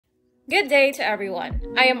Good day to everyone.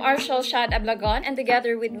 I am Arxielle, Shad, Ablagon, and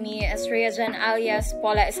together with me is Rheagen Alles,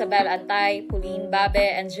 Paula, Isabel, Antay, Pauline Babe,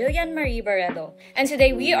 and Jillian Barredo. And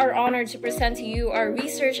today we are honored to present to you our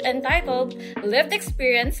research entitled Lived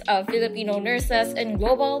Experience of Filipino Nurses in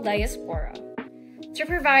Global Diaspora. To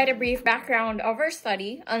provide a brief background of our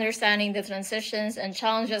study, understanding the transitions and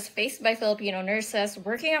challenges faced by Filipino nurses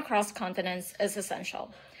working across continents is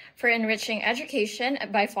essential for enriching education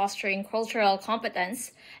by fostering cultural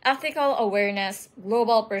competence, ethical awareness,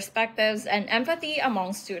 global perspectives, and empathy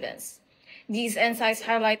among students. These insights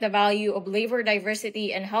highlight the value of labor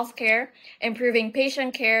diversity in healthcare, improving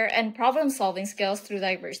patient care, and problem-solving skills through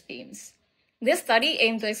diverse teams. This study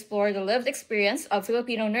aimed to explore the lived experience of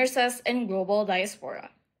Filipino nurses in global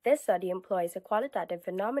diaspora. This study employs a qualitative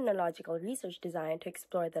phenomenological research designed to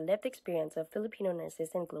explore the lived experience of Filipino nurses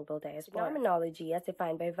in global diaspora. Phenomenology, as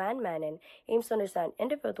defined by Van Manen, aims to understand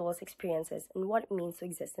individuals' experiences and what it means to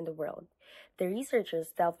exist in the world. The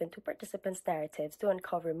researchers delved into participants' narratives to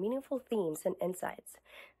uncover meaningful themes and insights.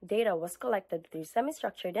 Data was collected through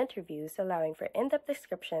semi-structured interviews, allowing for in-depth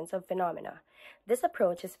descriptions of phenomena. This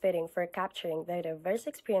approach is fitting for capturing the diverse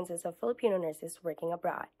experiences of Filipino nurses working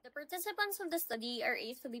abroad. The participants of the study are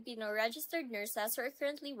 8 Filipino registered nurses who are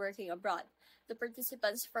currently working abroad. The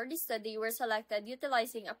participants for this study were selected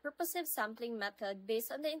utilizing a purposive sampling method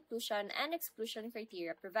based on the inclusion and exclusion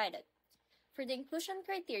criteria provided. For the inclusion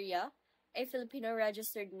criteria, a Filipino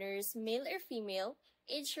registered nurse, male or female,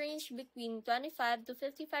 age range between 25 to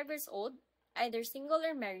 55 years old, either single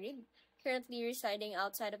or married, currently residing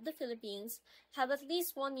outside of the Philippines, have at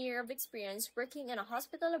least 1 year of experience working in a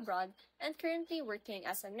hospital abroad, and currently working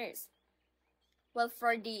as a nurse. While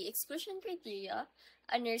for the exclusion criteria,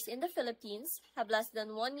 a nurse in the Philippines have less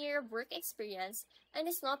than 1 year of work experience and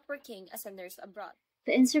is not working as a nurse abroad.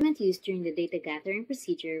 The instrument used during the data gathering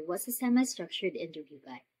procedure was a semi-structured interview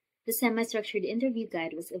guide. The semi-structured interview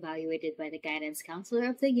guide was evaluated by the guidance counselor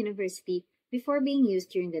of the university before being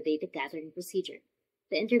used during the data gathering procedure.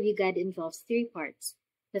 The interview guide involves 3 parts.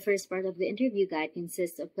 The first part of the interview guide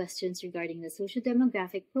consists of questions regarding the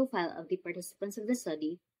socio-demographic profile of the participants of the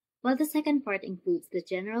study, while the second part includes the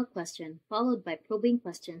general question followed by probing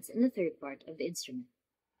questions in the third part of the instrument.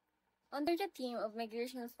 Under the theme of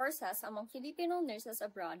migration forces among Filipino nurses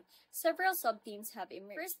abroad, several sub-themes have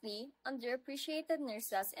emerged. Firstly, underappreciated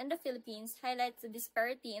nurses in the Philippines highlights the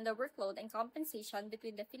disparity in the workload and compensation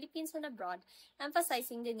between the Philippines and abroad,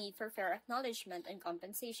 emphasizing the need for fair acknowledgement and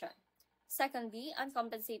compensation. Secondly,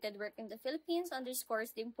 uncompensated work in the Philippines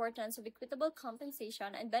underscores the importance of equitable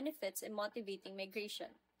compensation and benefits in motivating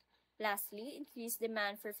migration. Lastly, increased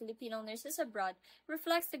demand for Filipino nurses abroad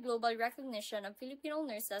reflects the global recognition of Filipino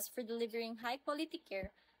nurses for delivering high-quality care,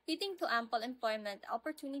 leading to ample employment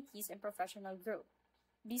opportunities and professional growth.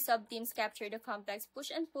 These sub-themes capture the complex push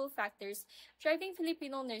and pull factors driving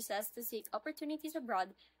Filipino nurses to seek opportunities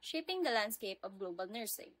abroad, shaping the landscape of global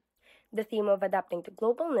nursing. The theme of adapting to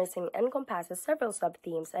global nursing encompasses several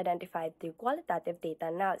sub-themes identified through qualitative data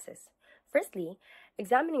analysis. Firstly,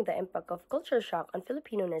 examining the impact of culture shock on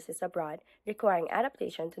Filipino nurses abroad, requiring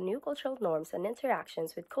adaptation to new cultural norms and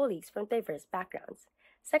interactions with colleagues from diverse backgrounds.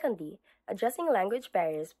 Secondly, addressing language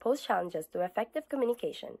barriers pose challenges to effective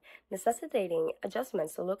communication, necessitating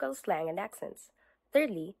adjustments to local slang and accents.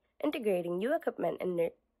 Thirdly, integrating new equipment and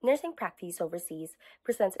nursing practice overseas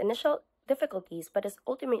presents initial difficulties but is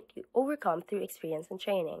ultimately overcome through experience and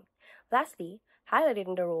training. Lastly,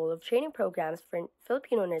 highlighting the role of training programs for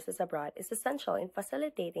Filipino nurses abroad is essential in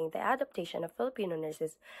facilitating the adaptation of Filipino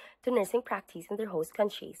nurses to nursing practice in their host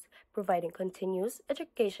countries, providing continuous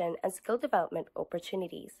education and skill development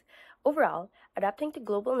opportunities. Overall, adapting to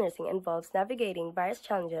global nursing involves navigating various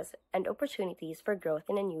challenges and opportunities for growth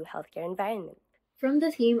in a new healthcare environment. From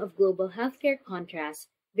the theme of global healthcare contrast,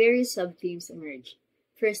 various sub-themes emerge.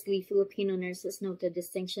 Firstly, Filipino nurses noted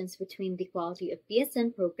distinctions between the quality of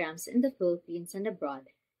BSN programs in the Philippines and abroad,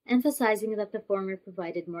 emphasizing that the former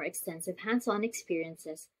provided more extensive hands-on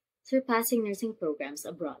experiences, surpassing nursing programs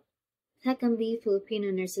abroad. Secondly,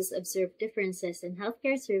 Filipino nurses observed differences in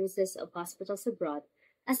healthcare services of hospitals abroad,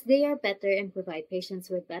 as they are better and provide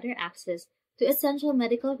patients with better access to essential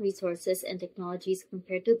medical resources and technologies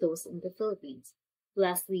compared to those in the Philippines.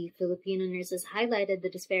 Lastly, Filipino nurses highlighted the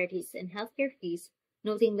disparities in healthcare fees,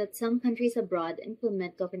 noting that some countries abroad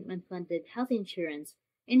implement government-funded health insurance,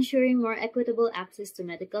 ensuring more equitable access to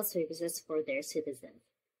medical services for their citizens.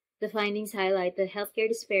 The findings highlight the healthcare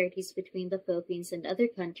disparities between the Philippines and other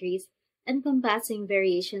countries, encompassing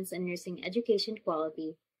variations in nursing education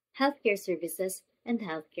quality, healthcare services, and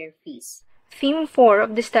healthcare fees. Theme 4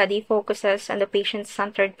 of the study focuses on the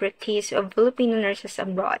patient-centered practice of Filipino nurses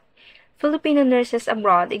abroad. Filipino nurses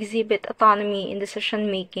abroad exhibit autonomy in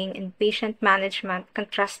decision-making and patient management,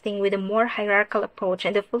 contrasting with a more hierarchical approach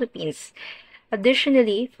in the Philippines.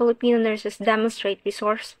 Additionally, Filipino nurses demonstrate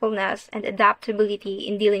resourcefulness and adaptability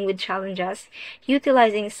in dealing with challenges,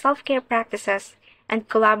 utilizing self-care practices and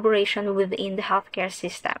collaboration within the healthcare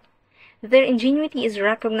system. Their ingenuity is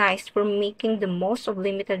recognized for making the most of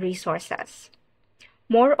limited resources.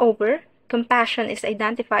 Moreover, compassion is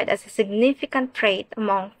identified as a significant trait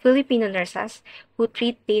among Filipino nurses who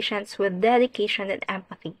treat patients with dedication and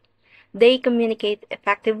empathy. They communicate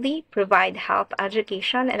effectively, provide health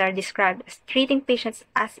education, and are described as treating patients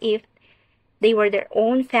as if they were their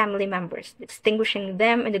own family members, distinguishing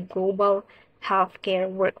them in the global healthcare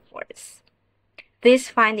workforce. These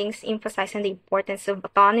findings emphasize the importance of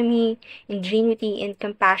autonomy, ingenuity, and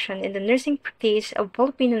compassion in the nursing practice of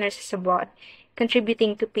Filipino nurses abroad,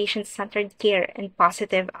 contributing to patient-centered care and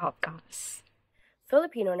positive outcomes.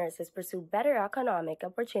 Filipino nurses pursue better economic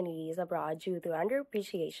opportunities abroad due to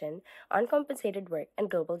underappreciation, uncompensated work, and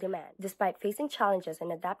global demand. Despite facing challenges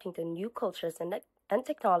in adapting to new cultures and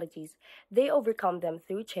technologies, they overcome them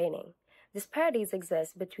through training. Disparities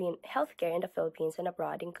exist between healthcare in the Philippines and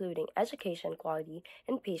abroad, including education quality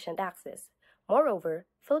and patient access. Moreover,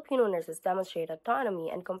 Filipino nurses demonstrate autonomy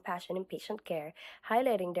and compassion in patient care,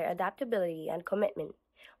 highlighting their adaptability and commitment.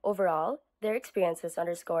 Overall, their experiences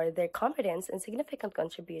underscore their competence and significant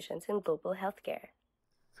contributions in global healthcare.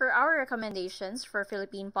 For our recommendations for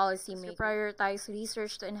Philippine policymakers, prioritize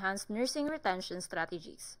research to enhance nursing retention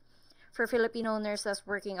strategies. For Filipino nurses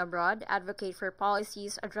working abroad, advocate for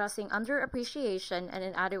policies addressing underappreciation and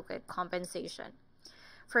inadequate compensation.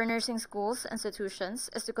 For nursing schools, institutions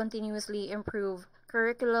is to continuously improve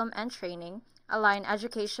curriculum and training, align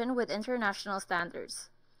education with international standards.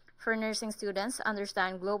 For nursing students,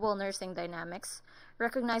 understand global nursing dynamics,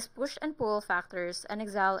 recognize push and pull factors, and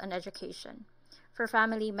excel in education. For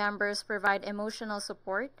family members, provide emotional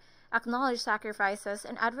support, acknowledge sacrifices,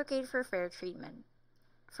 and advocate for fair treatment.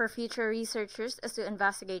 For future researchers is to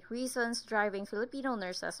investigate reasons driving Filipino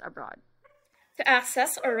nurses abroad. To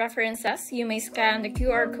access our references, you may scan the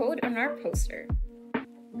QR code on our poster.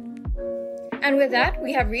 And with that,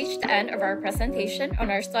 we have reached the end of our presentation on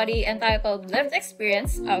our study entitled Lived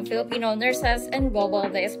Experience of Filipino Nurses in Global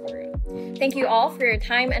Diaspora. Thank you all for your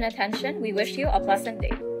time and attention. We wish you a pleasant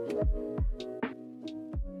day.